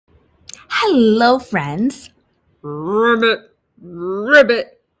Hello, friends. Ribbit,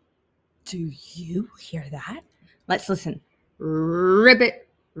 ribbit, Do you hear that? Let's listen. ribbit,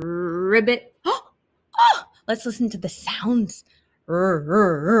 ribbit. Oh, let's listen to the sounds. What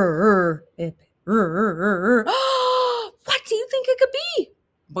do you think it could be?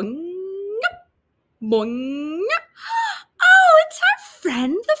 Boing, boing. Oh, it's our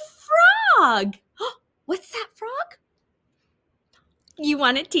friend the frog. What's that, frog? You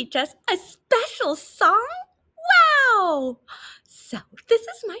want to teach us a special song? Wow! So, this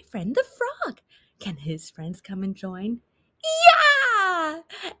is my friend the frog. Can his friends come and join? Yeah!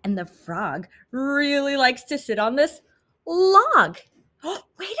 And the frog really likes to sit on this log. Oh,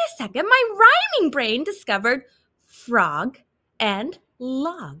 wait a second. My rhyming brain discovered frog and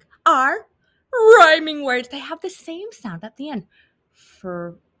log are rhyming words. They have the same sound at the end.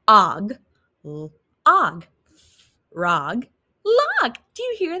 Frog, og, frog, log. Do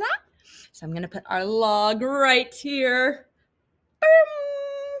you hear that? So I'm going to put our log right here. Boom.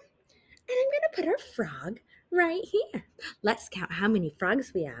 And I'm going to put our frog right here. Let's count how many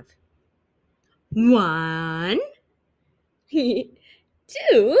frogs we have. 1, 2,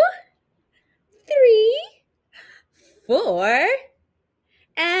 3, 4,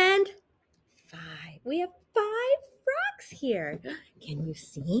 and 5. We have 5 frogs here. Can you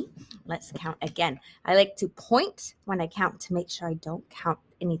see? Let's count again. I like to point when I count to make sure I don't count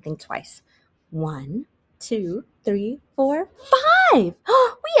anything twice. 1, 2, 3, 4, 5. We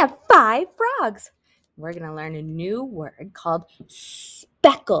have 5 frogs. We're going to learn a new word called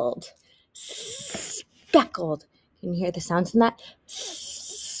speckled. Speckled. Can you hear the sounds in that?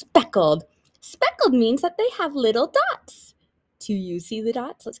 Speckled. Speckled means that they have little dots. Do you see the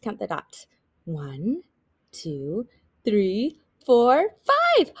dots? Let's count the dots. 1, 2, 3, 4,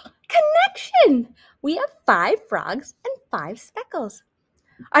 5. Connection! We have 5 frogs and 5 speckles.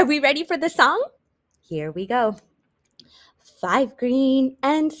 Are we ready for the song? Here we go. 5 green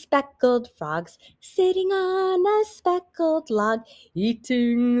and speckled frogs sitting on a speckled log,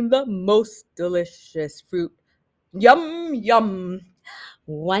 eating the most delicious fruit. Yum, yum.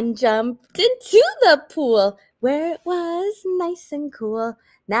 One jumped into the pool where it was nice and cool.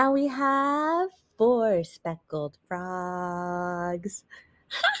 Now we have 4 speckled frogs.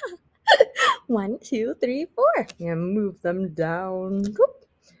 1, 2, 3, 4. And move them down.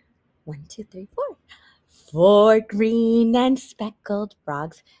 1, 2, 3, 4. 4 green and speckled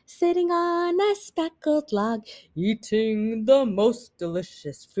frogs sitting on a speckled log, eating the most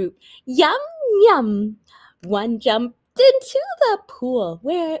delicious fruit. Yum, yum. One jumped into the pool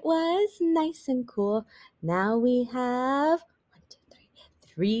where it was nice and cool. Now we have 1, 2,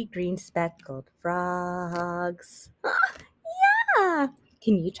 3 green speckled frogs. Yeah.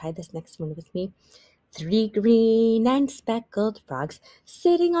 Can you try this next one with me? 3 green and speckled frogs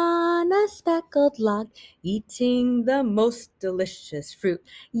sitting on a speckled log, eating the most delicious fruit.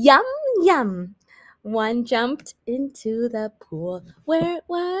 Yum, yum. One jumped into the pool where it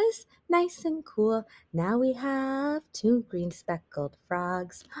was nice and cool. Now we have 2 green speckled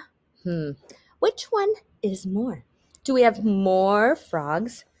frogs. Which one is more? Do we have more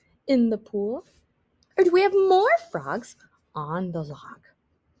frogs in the pool? Or do we have more frogs on the log?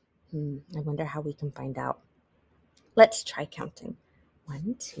 I wonder how we can find out. Let's try counting.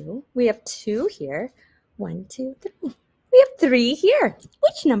 1, 2. We have 2 here. 1, 2, 3. We have 3 here.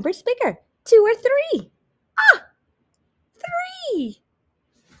 Which number is bigger? 2 or 3? 3.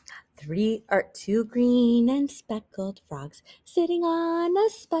 3 are 2 green and speckled frogs sitting on a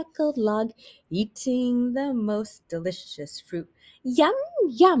speckled log, eating the most delicious fruit. Yum,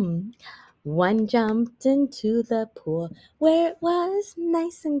 yum. One jumped into the pool where it was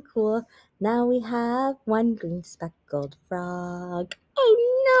nice and cool. Now we have 1 green speckled frog. Oh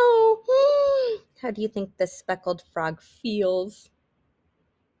no! How do you think the speckled frog feels?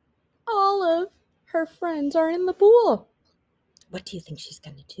 All of her friends are in the pool. What do you think she's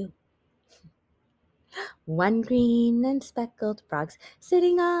going to do? 1 green and speckled frogs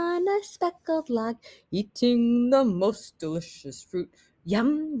sitting on a speckled log, eating the most delicious fruit.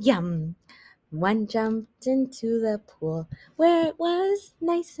 Yum, yum. One jumped into the pool where it was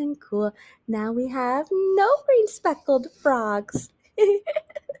nice and cool. Now we have no green speckled frogs.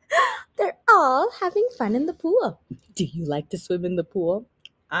 They're all having fun in the pool. Do you like to swim in the pool?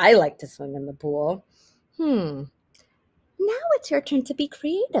 I like to swim in the pool. Now it's your turn to be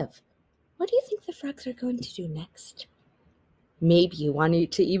creative. What do you think the frogs are going to do next? Maybe you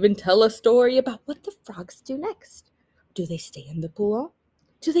want to even tell a story about what the frogs do next. Do they stay in the pool?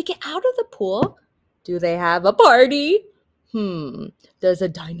 Do they get out of the pool? Do they have a party? Does a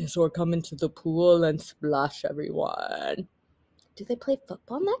dinosaur come into the pool and splash everyone? Do they play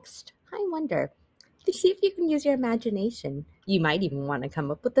football next? I wonder. To see if you can use your imagination. You might even want to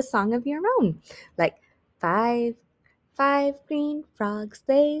come up with a song of your own. Like, five, five green frogs,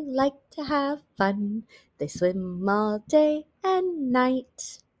 they like to have fun. They swim all day and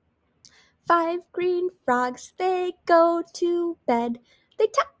night. Five green frogs, they go to bed. They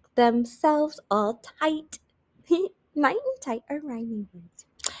tuck themselves all tight. Night and tight are rhyming words.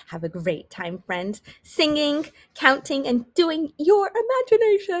 Have a great time, friends, singing, counting, and doing your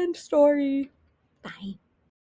imagination story. Bye.